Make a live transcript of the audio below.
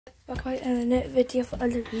back out in another video for all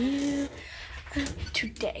of you.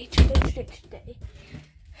 Today,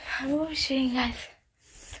 I'm going to be showing you guys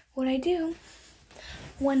what I do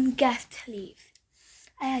when guests leave.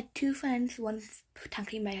 I had two friends, one's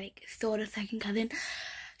technically my sort of second cousin.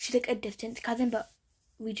 She's like a distant cousin, but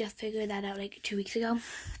we just figured that out like 2 weeks ago.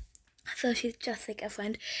 So she's just like a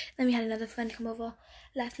friend. Then we had another friend come over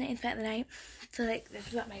last night and spent the night. So like this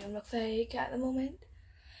is what my room looks like at the moment.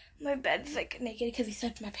 My bed's like naked because we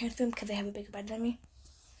slept in my parents' room because they have a bigger bed than me.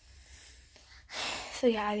 So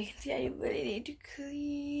yeah, as you can see, I really need to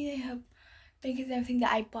clean. I have blankets and everything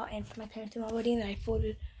that I bought in for my parents' room already, and then I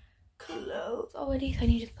folded clothes already, so I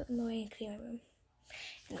need to just put them away and clean my room.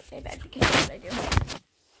 And look at my bed because that's what I do.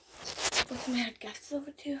 Both of my had guests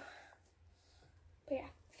over too. But yeah,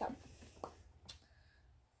 so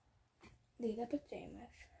these are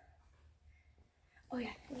pajamas. Oh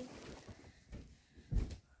yeah.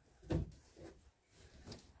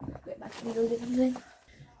 Wait, back to me go do something.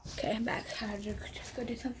 Okay, I'm back. I had to just go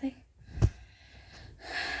do something.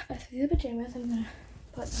 But so these are pajamas. I'm gonna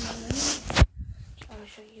put them on. I'll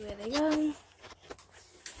show you where they go.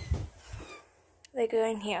 They go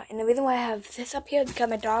in here. And the reason why I have this up here is because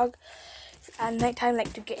my dog at nighttime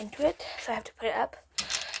like to get into it, so I have to put it up.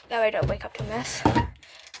 That way I don't wake up to a mess.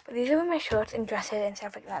 But these are where my shorts and dresses and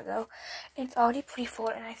stuff like that go. And it's already pretty full,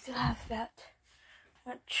 and I still have that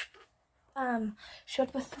much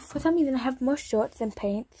shorts, but for some reason I have more shorts than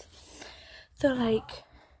pants. So like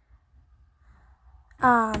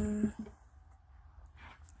I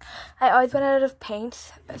always run out of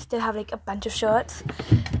paints, but still have like a bunch of shorts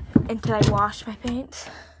until I wash my paints.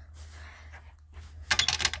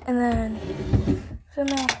 And then so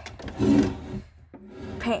my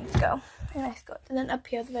paints go and my skirts, and then up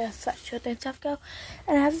here where sweatshirt and stuff go.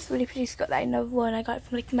 And I have this really pretty skirt that I never wore, and I got it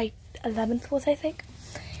from like my 11th course, I think,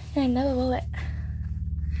 and I never wore it.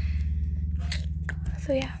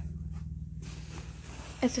 So yeah,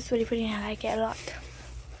 it's just really pretty and I like it a lot.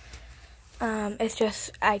 It's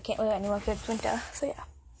just I can't wear it anymore because it's winter. So yeah,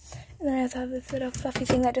 and then I also have this little fluffy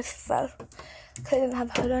thing that just fell because it doesn't have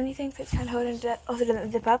a hood or anything, so it's kind of hood, and that also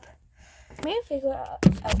doesn't zip up. Maybe figure out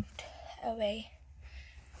a way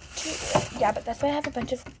to do it. Yeah, but that's why I have a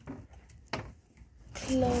bunch of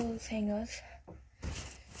clothes hangers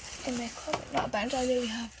in my closet. Not a bunch, I really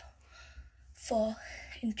have 4,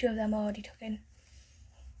 and 2 of them are already taken.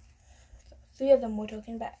 So 3 of them were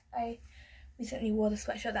taken, but I recently wore the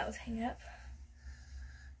sweatshirt that was hanging up.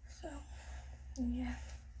 So yeah,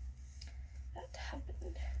 that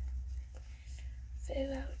happened.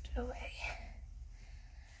 Figure out a way.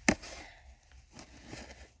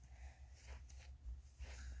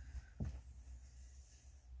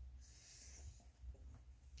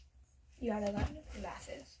 You gotta got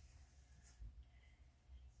glasses.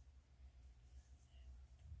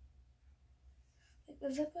 Like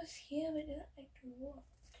the zip was here, but it didn't like to work.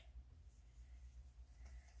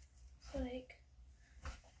 So like,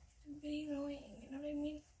 it's really annoying, you know what I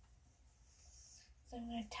mean? So I'm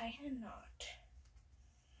gonna tie a knot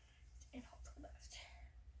and hope for the best.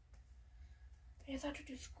 I just have to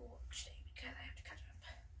do schoolwork today because I have to cut it up.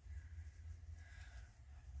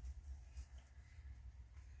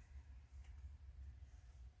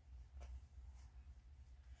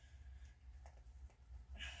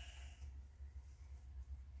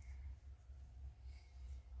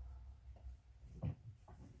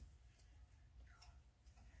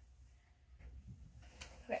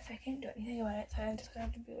 Okay, so I can't do anything about it, so I'm just gonna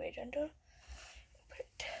have to be way gentle.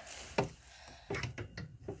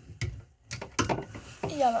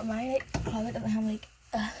 Yeah, but my closet doesn't have like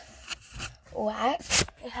wax.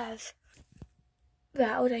 It has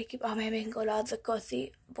that where I keep all my bingo cards, the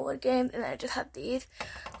cozy board games, and then I just have these,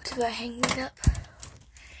 which is where I hang these up.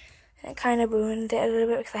 And it kind of ruined it a little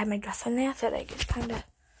bit because I had my dress in there, so like it's kind of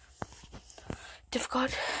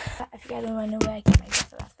difficult. I forget when I know where I keep my dress,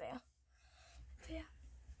 so that's there. So yeah,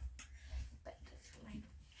 but that's my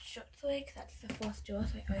shorts away because that's the first drawer,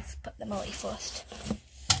 so I always put them away first.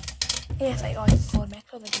 Yes, I always fold my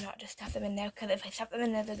clothes. I do not just stuff them in there because if I stuff them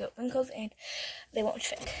in there, they'll get wrinkles and they won't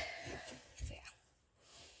fit. So yeah.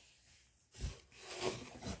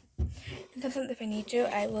 And sometimes if I need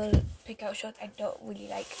to, I will pick out shorts I don't really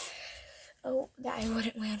like, that I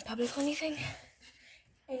wouldn't wear in public or anything,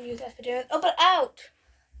 and use as pajamas. Oh, but out!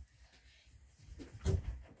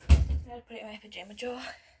 I'll put it in my pajama drawer.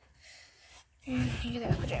 And here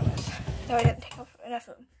are the pajamas. So I didn't take off enough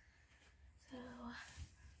of them. So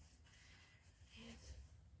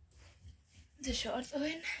the shorts are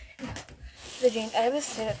in. No, the jeans. I have a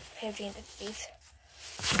set of pair of jeans. It's these.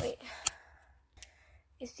 Wait.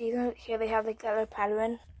 It's these ones here. They have like that little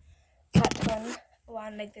pattern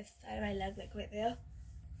one like this side of my leg, like right there.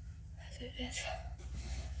 So it is.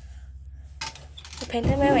 The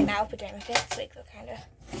painting them right now, pajama fits, like they're kind of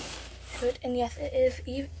good. And yes, it is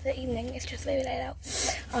the evening. It's just very light out.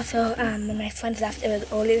 Also, when my friends left, it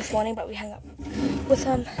was early this morning, but we hung up with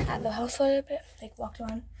them at the house for a little bit, like walked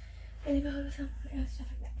around the neighborhood with them and stuff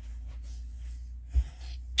like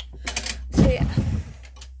that. So yeah.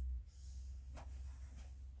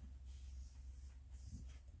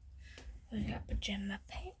 We got pajama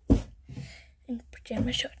pants and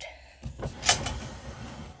pajama shirt.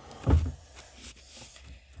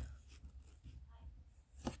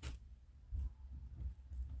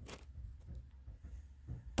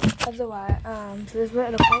 Otherwise, so this is what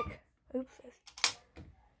it looks like. Oops.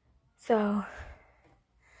 So,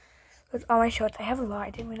 with all my shorts, I have a lot. I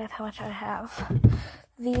didn't realize how much I have.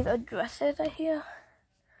 These are dresses right here.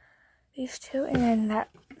 These two, and then that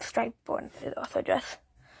striped one is also a dress.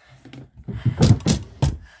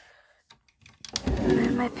 And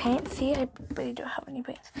then my pants, see, I really don't have any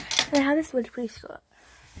pants. And I have this really pretty skirt.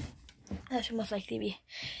 That should most likely be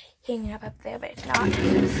hanging up there, but it's not.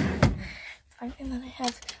 It's fine. And then I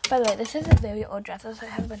have, by the way, this is a very old dress, so I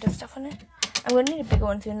have a bunch of stuff on it. I'm going to need a bigger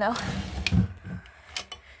one soon, though.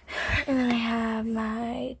 And then I have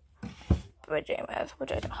my pajamas,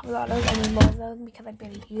 which I don't have a lot of. I need more of those because I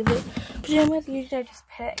barely use it. Pajamas, usually I just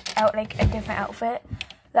pick out like a different outfit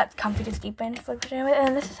that's comfy to sleep in for pajamas.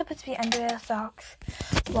 And this is supposed to be underwear, socks,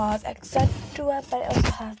 bras, etc. But it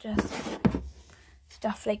also has just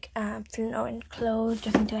stuff like flannel and clothes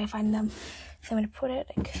just until I find them. So I'm going to put it,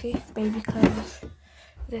 like, see, baby clothes,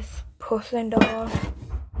 this porcelain doll,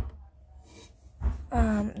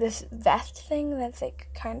 this vest thing that's like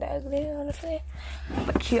kind of ugly, honestly,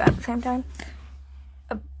 but cute at the same time.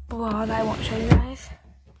 A bra that I won't show you guys.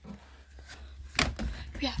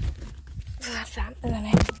 Yeah, so that's that. And then I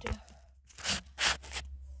have to do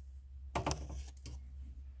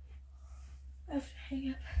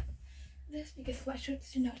hang up this because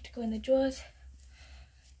sweatshirts do not go in the drawers.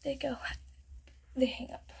 They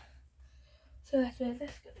hang up. So that's where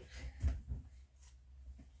this goes.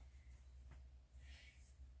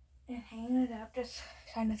 And hanging it up just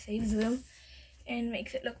kind of saves room and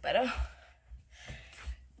makes it look better.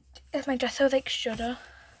 If my dress was like shorter,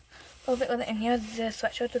 or if it wasn't in here, the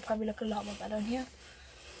sweatshirt would probably look a lot more better in here,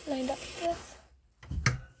 lined up like this.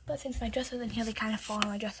 But since my dress was in here, they kind of fall on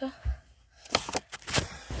my dresser.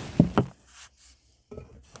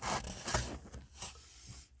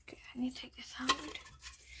 Okay, I need to take this out.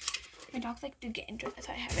 My dogs like to get into it, that's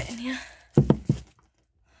why I have it in here.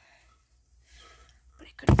 But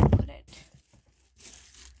I couldn't put it.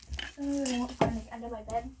 I really won't find it under my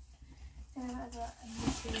bed. And then I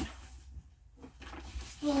need to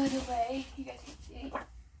throw it away. You guys can see.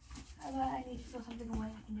 I need to throw something away.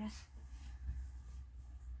 I can just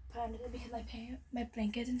put under it because my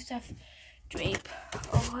blankets and stuff drape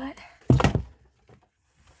over it.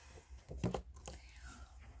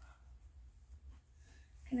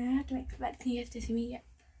 And I have to make that clear to see me yet.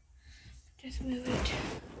 Just move it.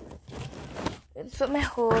 It's what my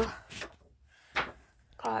whole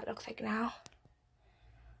closet looks like now.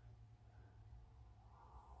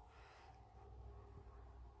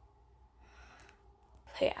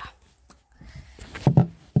 So yeah.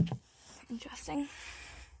 Interesting.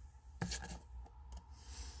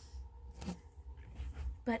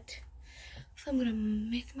 But so I'm gonna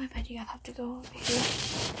make my bed. You guys have to go over here.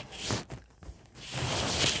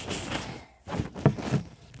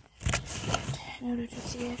 In order to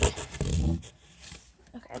see it.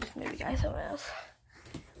 Okay, I'll just move you guys somewhere else.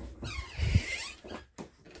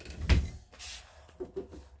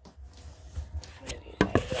 Move you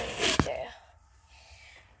guys right there.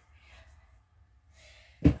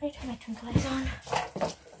 Let me turn my twinkle lights on.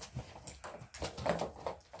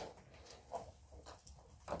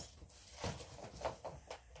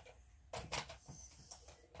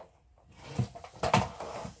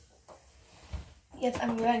 Yes,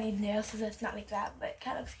 I'm gonna need nails so it's not like that, but it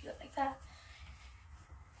kind of looks cute like that.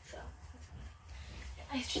 So,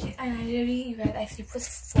 I literally read I sleep with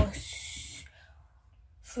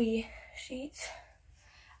 3 sheets.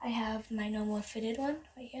 I have my normal fitted one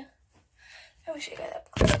right here. I wish you guys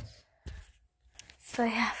up close. So I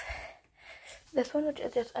have this one, which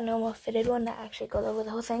is just a normal fitted one that actually goes over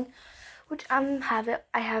the whole thing. Which I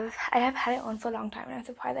have had it on for a long time, and I'm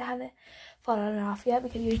surprised I haven't fallen off yet,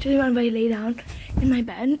 because usually when I lay down in my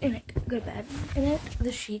bed, in like go to bed in it,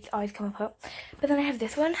 the sheets always come apart. But then I have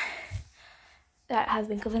this one that has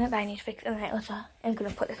wrinkles in it that I need to fix, and then I also am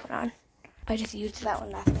gonna put this one on. I just used that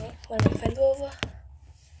one last night when my friends were over,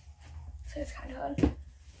 so it's kind of fun.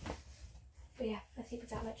 But yeah, let's see if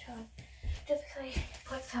it's that much on. typically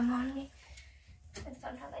put some on me, and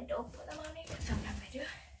sometimes I don't put them on me, but sometimes I do.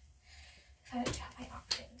 So I like to have my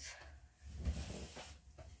options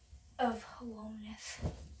of warmness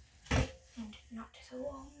and not so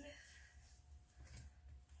warmness.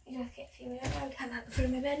 You guys can't see me right now because I'm at the foot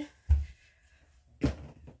of my bed.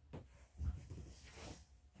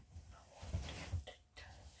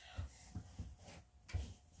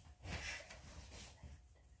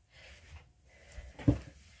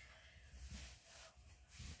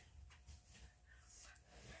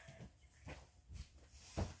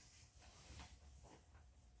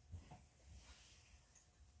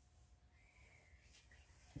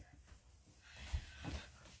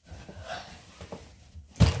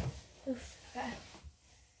 Oof, that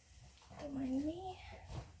reminds me.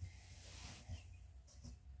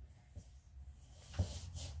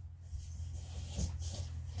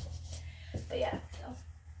 But yeah, so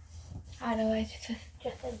I don't know, I just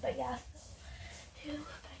suggested, but yeah, so to back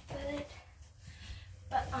with it.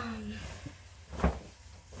 But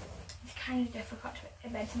it's kind of difficult to make a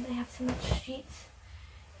bed since I have so much sheets.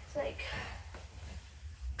 It's like,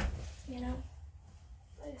 you know,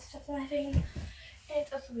 there's stuff in my thing. And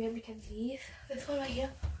it's also weird because this one right here,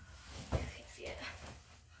 you can't see it.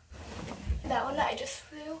 That one that I just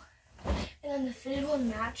flew, and then the fitted one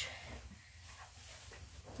match.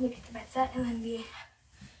 Look at the bed set, and then the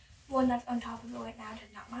one that's on top of it right now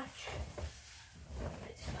does not match. But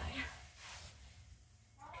it's fine.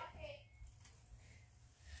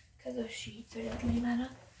 Because those sheets are definitely better.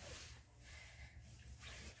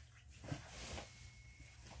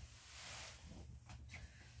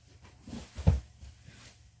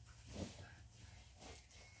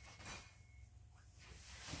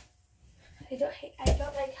 I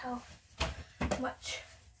don't like how much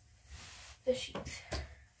the sheets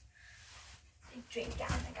like drape down.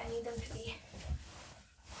 Like I need them to be.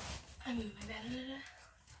 I move my bed a little.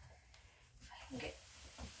 If I can get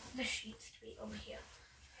the sheets to be over here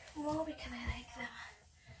more because I like them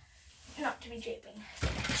not to be draping so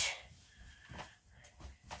much.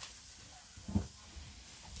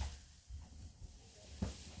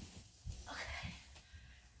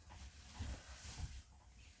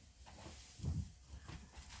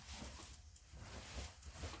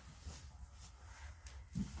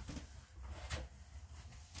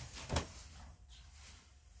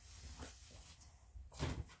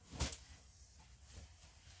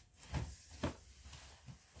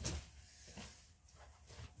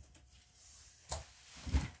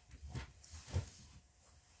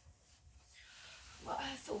 I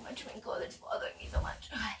have so much wrinkle that's bothering me so much.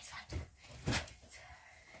 Okay, it's fine.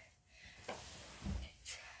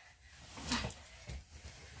 It's fine.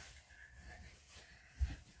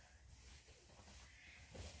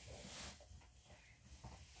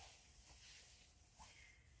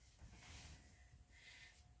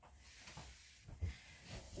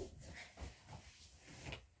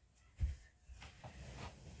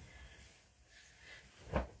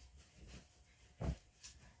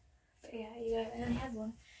 But yeah, you guys, I only have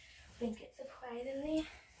one blanket surprisingly.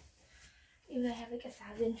 Even though I have like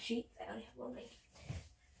 1,000 sheets, I only have one blanket.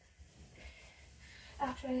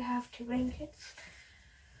 Actually, I have 2 blankets.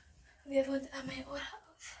 The other one's at my old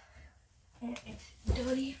house. And it's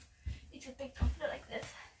dirty. It's a big comforter like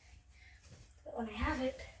this. But when I have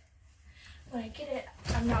it, when I get it,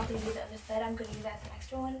 I'm not going to use it on this bed. I'm going to use that as an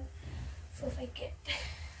extra one. So if I get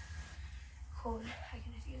cold, I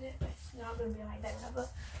can just use it. But it's not going to be on my bed whenever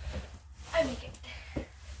I make it.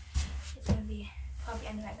 It's going to be probably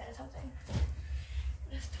under my bed or something.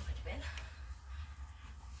 In a storage bin.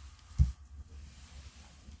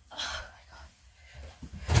 Oh my god.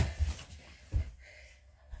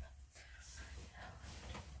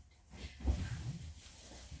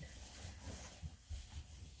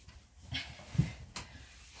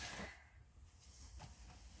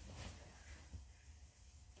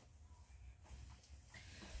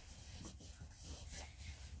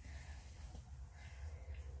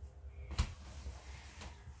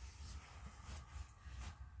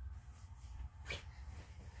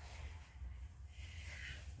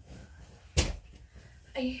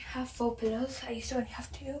 I have 4 pillows. I used to only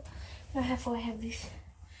have 2. Now I have 4. I have these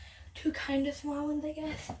 2 kind of small ones, I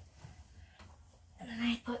guess. And then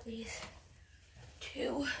I put these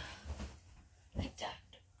 2 like that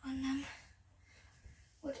on them,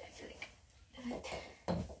 which I feel like doesn't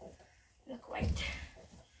look right.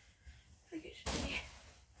 Like it should be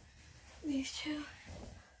these 2.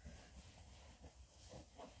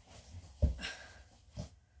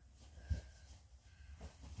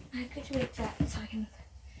 I could make that so I can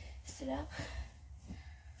sit up.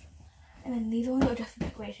 And then these ones are just a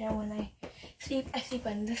decoration. When I sleep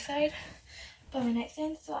on this side. by my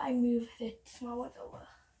nightstand, so I moved the small ones over.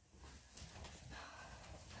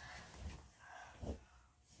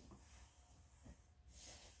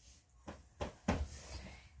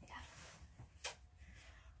 Yeah.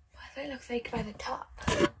 What it looks like by the top.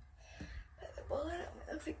 But the bottom,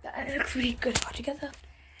 it looks like that, and it looks really good all together.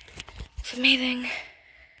 It's amazing.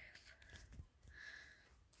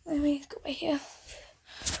 Let me go right here.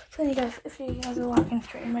 So you guys, if you guys are walking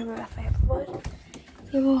straight in my room, that's my headboard.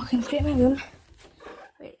 If you're walking straight in my room,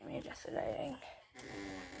 wait, let me adjust the lighting.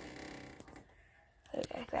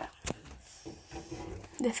 Look like that.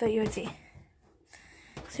 This is what you would see.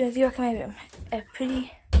 So as you walk in my room, a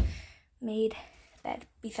pretty made bed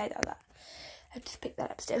beside all that. I just picked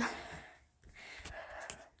that up still.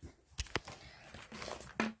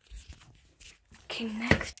 Okay,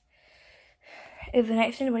 next is the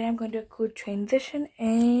nightstand where I'm going to do a cool transition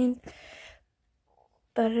and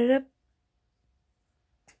put it up.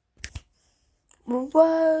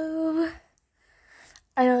 Whoa!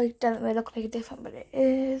 I know it doesn't really look like it's different, but it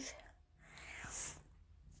is.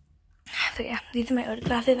 So yeah, these are my old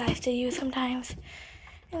glasses I still use sometimes.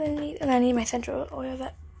 And then I need my central oil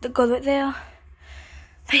that goes right there.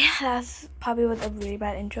 So yeah, that's probably was a really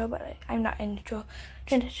bad intro, but I'm not in intro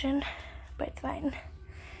transition, but it's fine.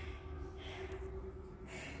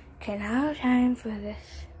 Okay, now time for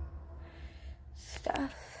this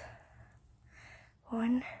stuff.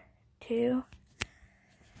 1, 2.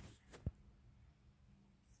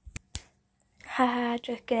 Haha,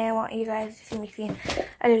 just kidding. I want you guys to see me clean.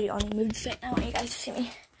 I literally only moved this right now. I want you guys to see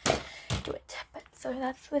me do it. But so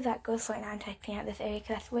that's where that goes right now. I'm trying to clean out this area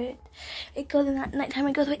because that's where it goes in that nighttime.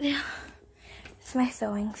 It goes right there. It's my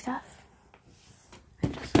sewing stuff. I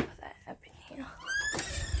just put that up in here.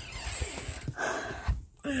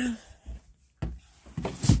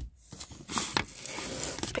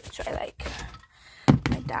 Picture I like.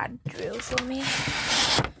 My dad drew for me.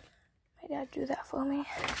 My dad drew that for me.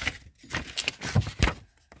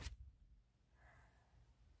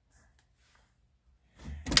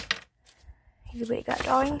 He's really good at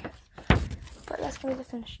drawing. But that's gonna be the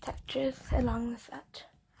finished textures along with that.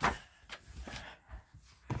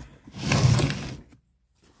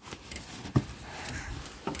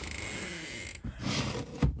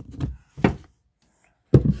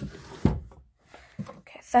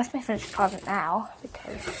 So that's my finished closet now,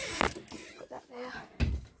 because put that there.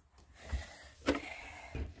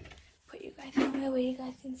 Put you guys somewhere where you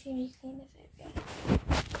guys can see me clean this area.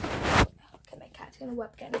 Okay, my cat's gonna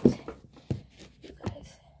web again. You guys.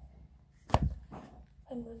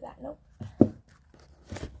 And move that, nope.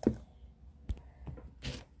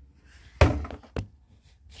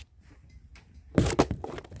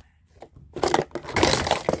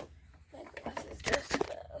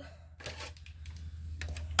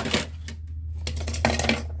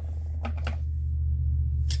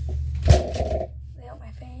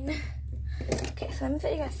 So let me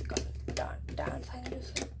tell you guys to go down so I can do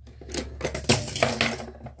some.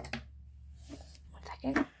 1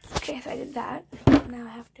 second. Okay, so I did that. Now I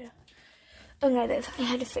have to. Oh no, there's something I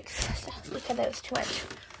had to fix stuff because there was too much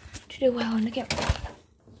to do well on the camera.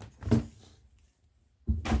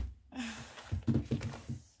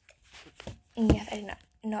 And yes, I did not.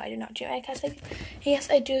 No, I did not do my cats.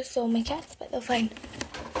 Yes, I do sew my cats, but they're fine.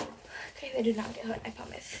 Okay, they do not get hurt. I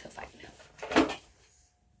promise. They're fine.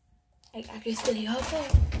 I actually still here also.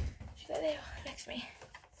 She's right there next to me.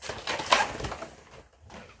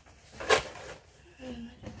 I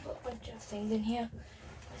just put a bunch of things in here.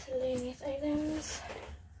 Miscellaneous items.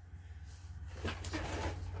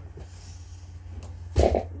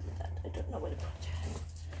 That I don't know where to put.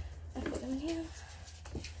 I put them in here.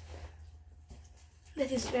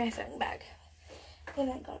 This is my sewing bag. Then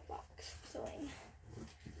I got a box for sewing.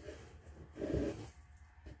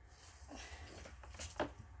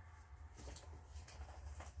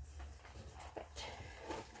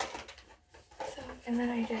 And then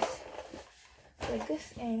I just like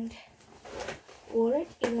this and roll it,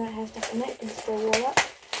 even though it has stuff in it, and still roll up.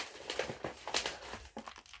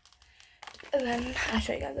 And then I'll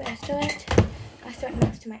show you guys the rest of it. I start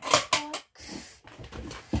next to my Xbox,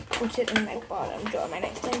 which is in my bottom drawer of my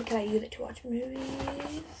nightstand because I use it to watch movies.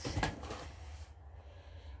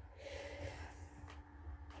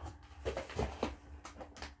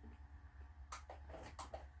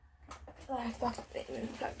 The Xbox isn't even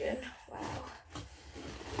plugged in. Wow.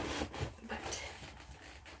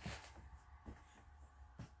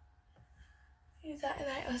 That, and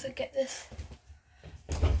I also get this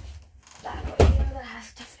bag right here that has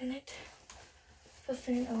stuff in it for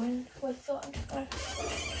Finn Owen. So I'm just gonna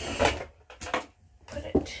put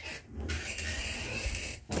it.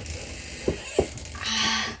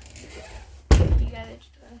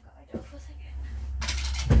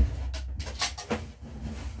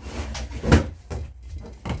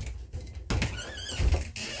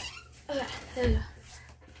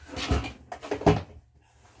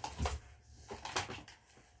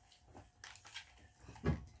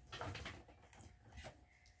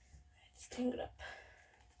 hang it up.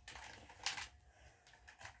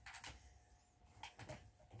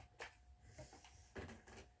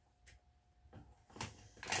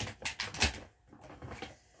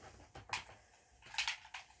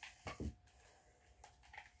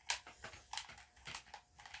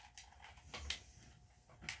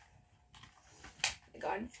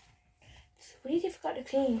 God, it's really difficult to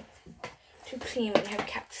clean when you have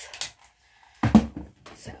cats.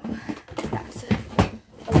 So that's a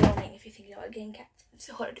warning if you think about getting cats. It's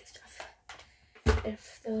so hard to do stuff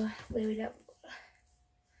if the way we love.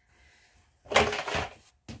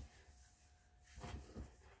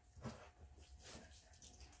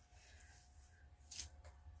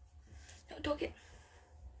 No, don't get.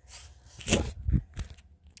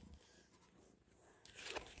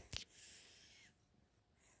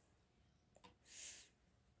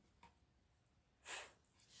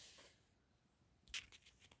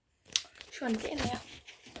 She wants to get in there.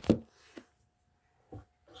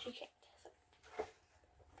 She can't.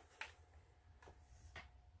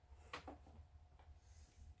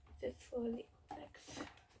 This for the next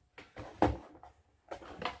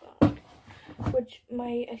one, which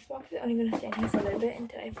my Xbox is only going to stay in here for a little bit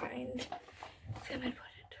until I find somewhere to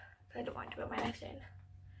put it. But I don't want to put my knife in.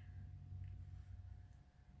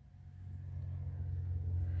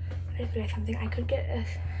 I just realized something. I could get a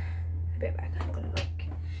bit back. I'm going to like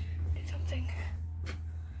do something.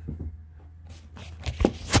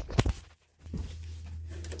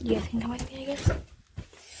 You guys can come with me, I guess.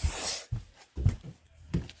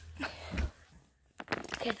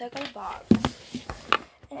 Okay, so I got a box,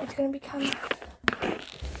 and it's gonna become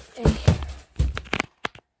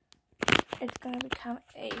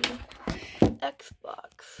a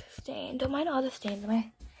Xbox stand. Don't mind all the stains on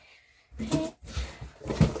my pants.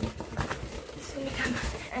 It's gonna become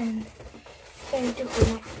an stand to hold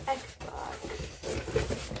my Xbox,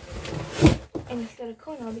 and it's got a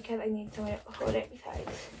corner because I need somewhere to hold it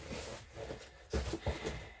besides.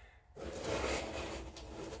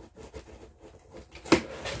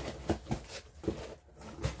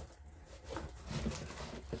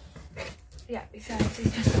 Yeah, besides,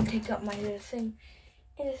 it's just gonna take up my little thing,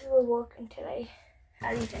 and this will work until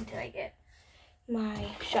at least until I get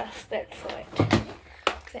my shelf built for it.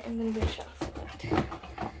 Because I'm gonna get a shelf for it.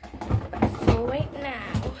 So right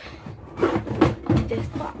now, this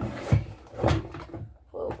box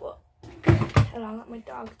will work. Along with my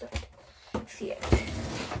dogs don't see it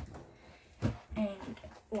and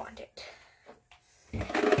want it.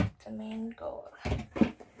 It's the main goal.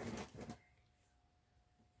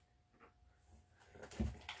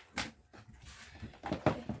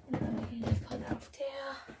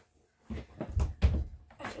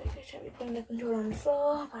 Putting the controller on the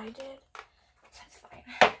floor, but I did. That's fine.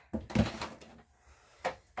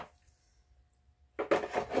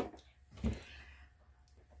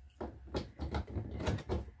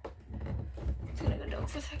 It's gonna go dark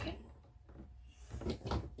for a second.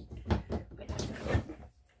 Wait, I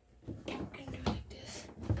can do it like this.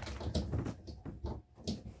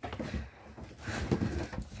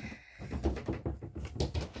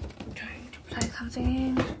 I'm trying to plug something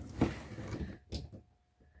in.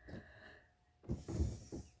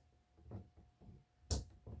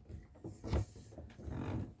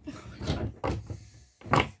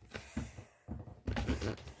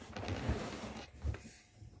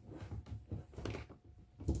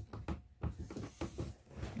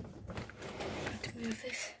 Move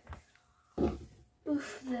this.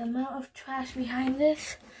 Oof, the amount of trash behind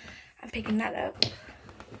this. I'm picking that up.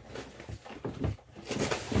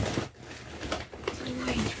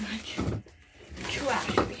 Way too much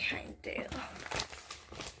trash behind there.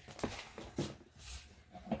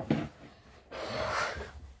 I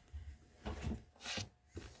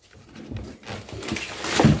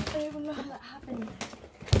don't even know how that happened.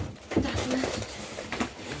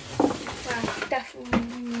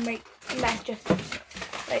 That just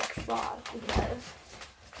like fall because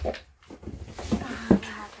what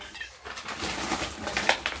happened?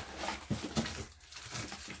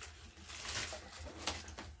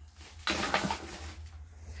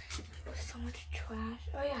 There was so much trash.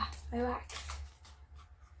 Oh yeah, my wax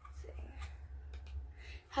thing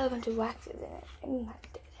had a bunch of waxes in it, and that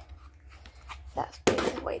did. That's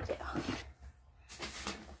the way there.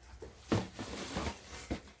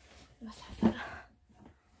 Must have that.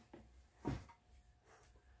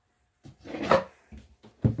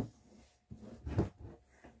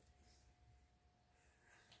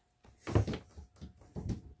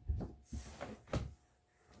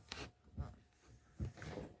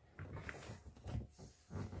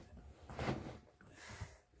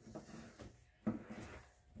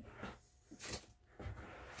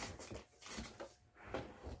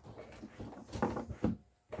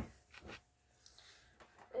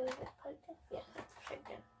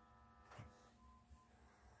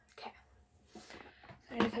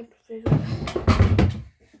 figure out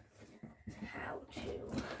how to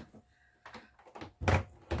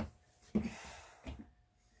I'm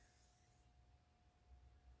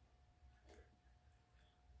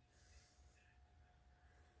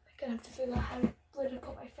gonna have to figure out where to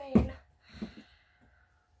put my fan.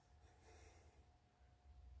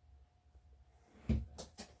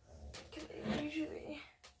 Because I usually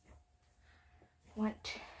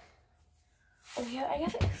want over here. I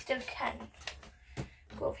guess I still can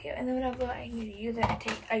go over here, and then whenever I need to use it,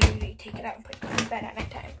 I usually take it out and put it on the bed at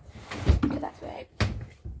night time. Because that's where I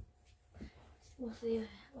mostly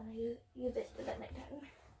when I use it at night time.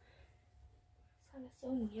 It's kind of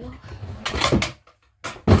so new.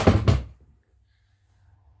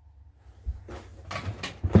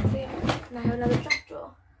 And I have another junk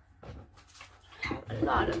drawer. I have a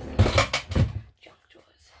lot of junk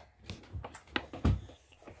drawers.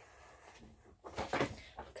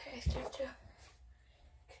 Okay, I start to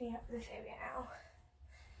clean up this area now.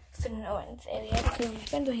 So no one's area because my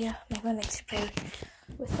friends are here. My friend likes to play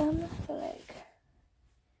with them. So like,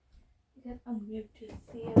 because I'm gonna be able to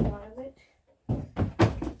see a lot of it. A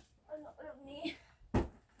lot of me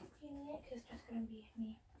cleaning it because it's just gonna be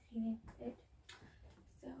me cleaning it.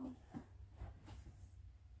 So.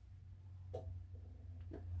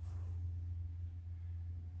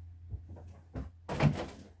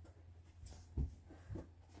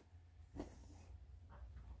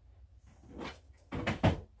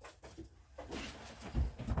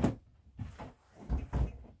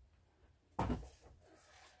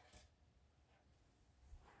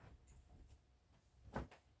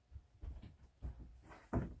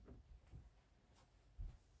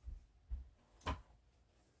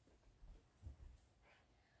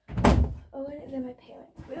 Owen is in my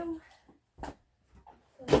parents' room, so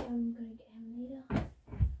I'm gonna get him later.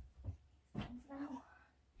 Now,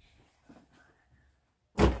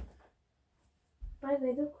 by the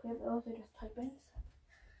way, the crib are also just toy bins,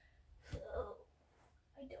 so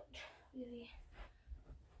I don't really.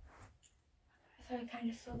 So I kind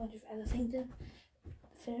of saw a bunch of other things to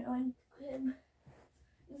fit on the crib.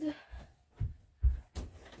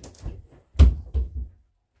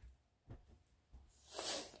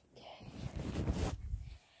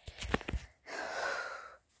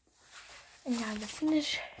 And now the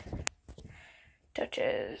finish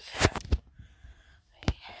touches.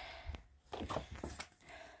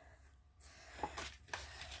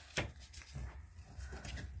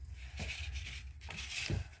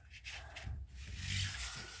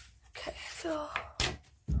 Okay, so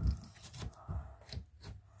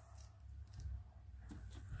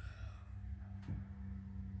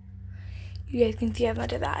you guys can see how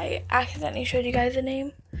much of that I accidentally showed you guys the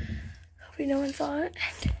name. Hopefully no one saw it.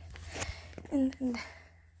 And then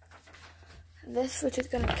this, which is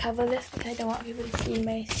going to cover this because I don't want people to see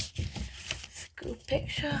my scoop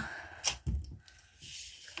picture.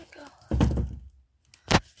 Go. And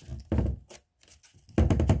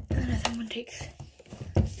then if someone takes,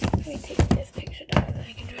 let me take this picture down and then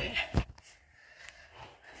I can do it.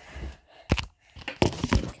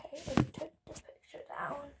 Okay, let's take the picture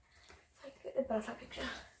down so I can get the butterfly picture.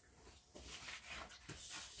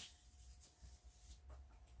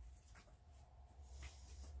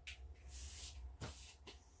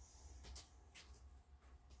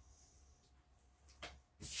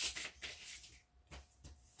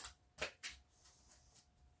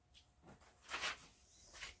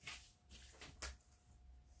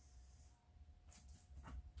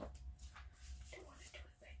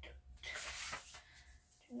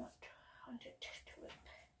 Not want it to whip.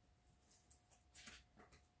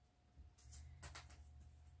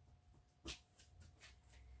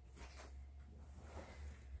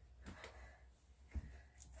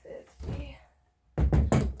 There's the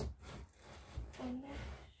finish.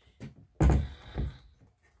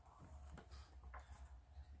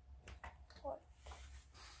 What?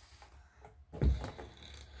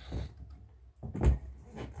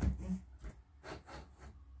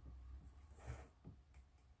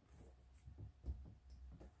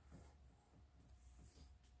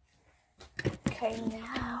 Okay, now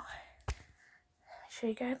I'll show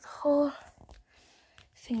you guys the whole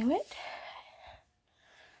thing of it.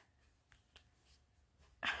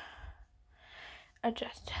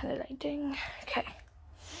 Adjust the lighting. Okay.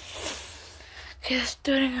 Okay,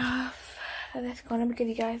 starting off. And that's gonna be good,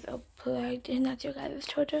 you guys. I'll plugged in. That's your guys'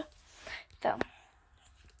 charger. So,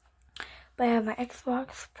 but I have my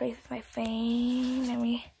Xbox placed with my phone. Let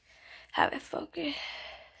me have it focus.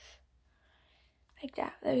 Like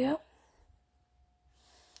that. There we go.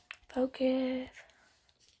 Focus.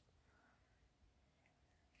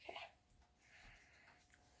 Okay.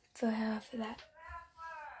 So after that,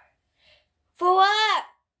 For what?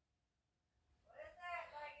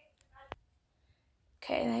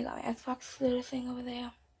 Okay, and I got my Xbox little thing over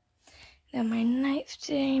there. Then my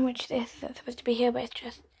nightstand, which this isn't supposed to be here, but it's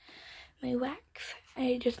just my wax.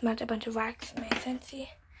 I just melted a bunch of wax in my Scentsy.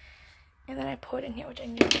 And then I poured in here, which I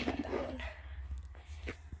knew about that one.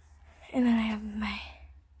 And then I have my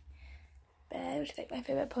bed, which is like my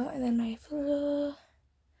favorite part. And then my floor.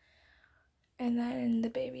 And then the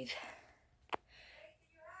baby's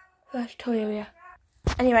 / toy area.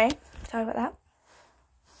 Anyway, sorry about that.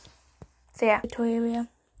 So yeah, the toy area.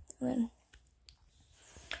 And then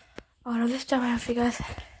all of this stuff I have for you guys.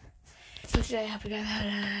 So today I hope you guys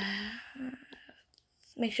had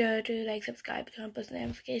make sure to like, subscribe, turn on post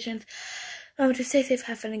notifications. Remember to stay safe,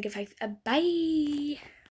 have fun, and give thanks. Bye!